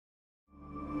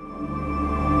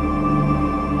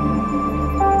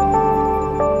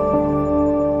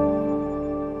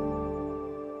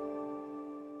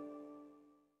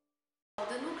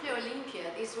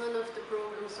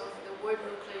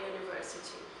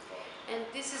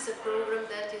this is a program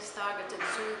that is targeted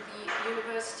to the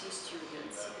university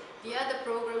students. The other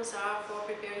programs are for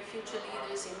preparing future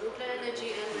leaders in nuclear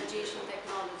energy and radiation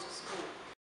technology school.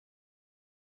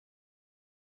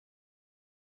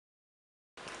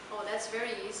 Oh, that's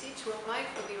very easy. To apply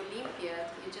for the Olympiad,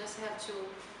 you just have to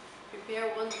prepare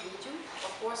one video.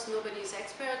 Of course, nobody is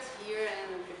expert here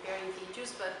in preparing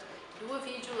videos, but do a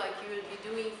video like you will be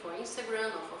doing for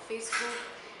Instagram or for Facebook.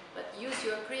 But use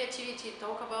your creativity,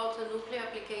 talk about a nuclear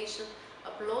application,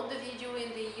 upload the video in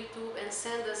the YouTube and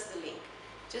send us the link.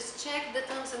 Just check the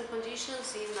terms and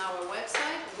conditions in our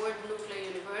website, WNU Nuclear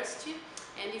University,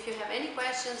 and if you have any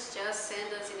questions, just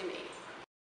send us an email.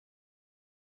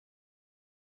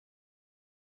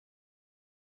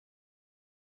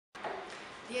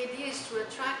 The idea is to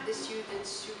attract the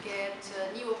students to get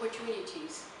new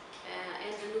opportunities,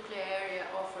 and the nuclear area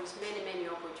offers many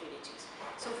opportunities.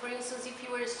 So for instance, if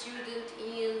you are a student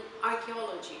in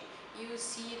archaeology, you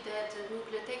see that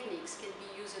nuclear techniques can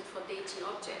be used for dating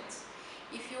objects.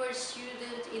 If you are a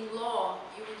student in law,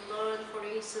 you will learn, for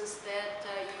instance, that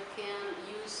you can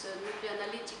use nuclear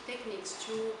analytic techniques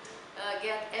to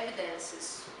get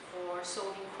evidences for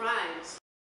solving crimes.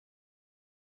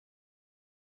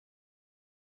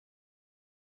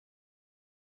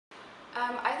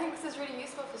 I think this is really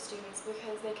useful for students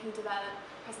because they can develop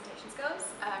presentation skills,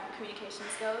 communication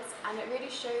skills, and it really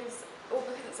shows, all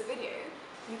because it's a video,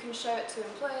 you can show it to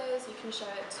employers, you can show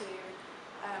it to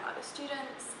other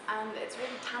students, and it's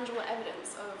really tangible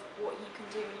evidence of what you can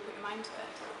do when you put your mind to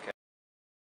it. Okay.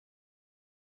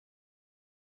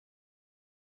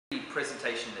 The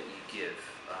presentation that you give,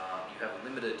 you have a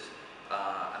limited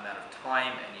amount of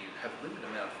time and you have a limited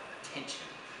amount of attention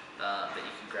that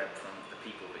you can grab from the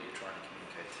people that you're trying to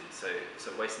communicate to.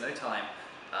 So waste no time,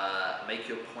 make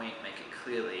your point, make it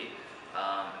clearly,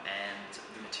 and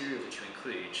the material that you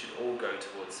include should all go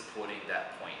towards supporting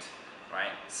that point, right?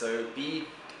 So be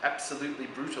absolutely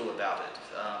brutal about it.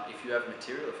 If you have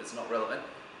material, if it's not relevant,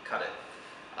 cut it.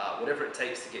 Whatever it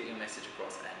takes to get your message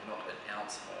across, and not an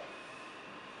ounce more.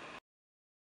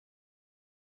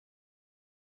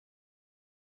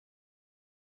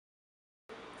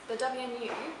 The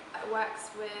WNU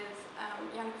works with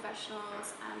young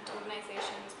professionals and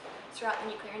organisations throughout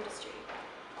the nuclear industry,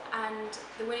 and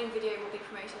the winning video will be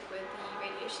promoted with the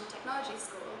Radiation Technology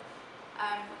School.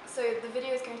 So the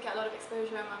video is going to get a lot of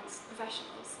exposure amongst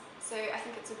professionals. So I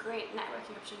think it's a great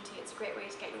networking opportunity, it's a great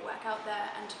way to get your work out there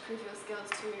and to prove your skills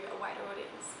to a wider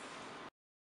audience.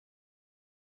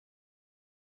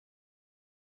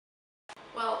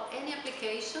 Well, any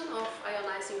application of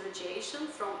ionizing radiation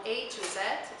from A to Z,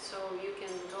 so you can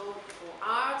go for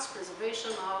arts,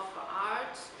 preservation of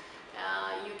art,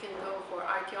 you can go for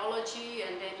archaeology,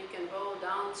 and then you can go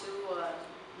down to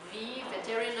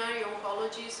veterinary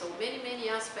oncology, so many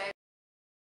aspects.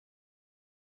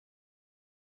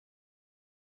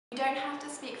 You don't have to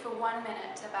speak for 1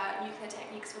 minute about nuclear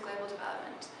techniques for global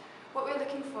development. What we're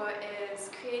looking for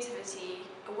is creativity,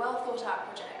 a well thought out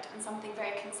project, and something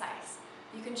very concise.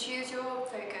 You can choose your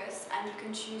focus and you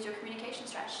can choose your communication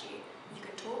strategy. You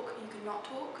can talk, you can not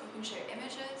talk, you can show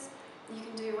images, you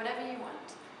can do whatever you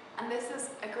want. And this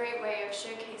is a great way of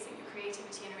showcasing your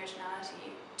creativity and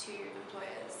originality to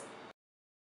employers.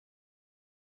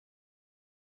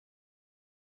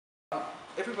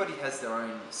 Everybody has their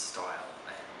own style,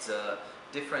 and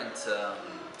different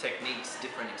techniques,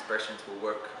 different expressions will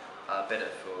work better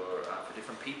for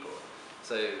different people.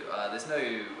 So there's no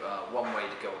one way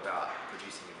to go about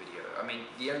producing a video. I mean,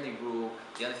 the only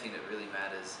thing that really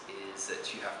matters is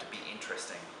that you have to be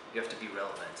interesting, you have to be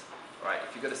relevant. Right,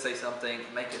 if you've got to say something,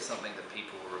 make it something that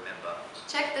people will remember.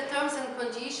 Check the terms and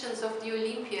conditions of the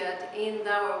Olympiad in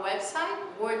our website,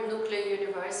 WNU Nuclear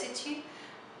University,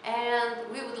 and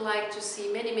we would like to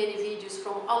see many videos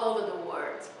from all over the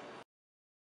world.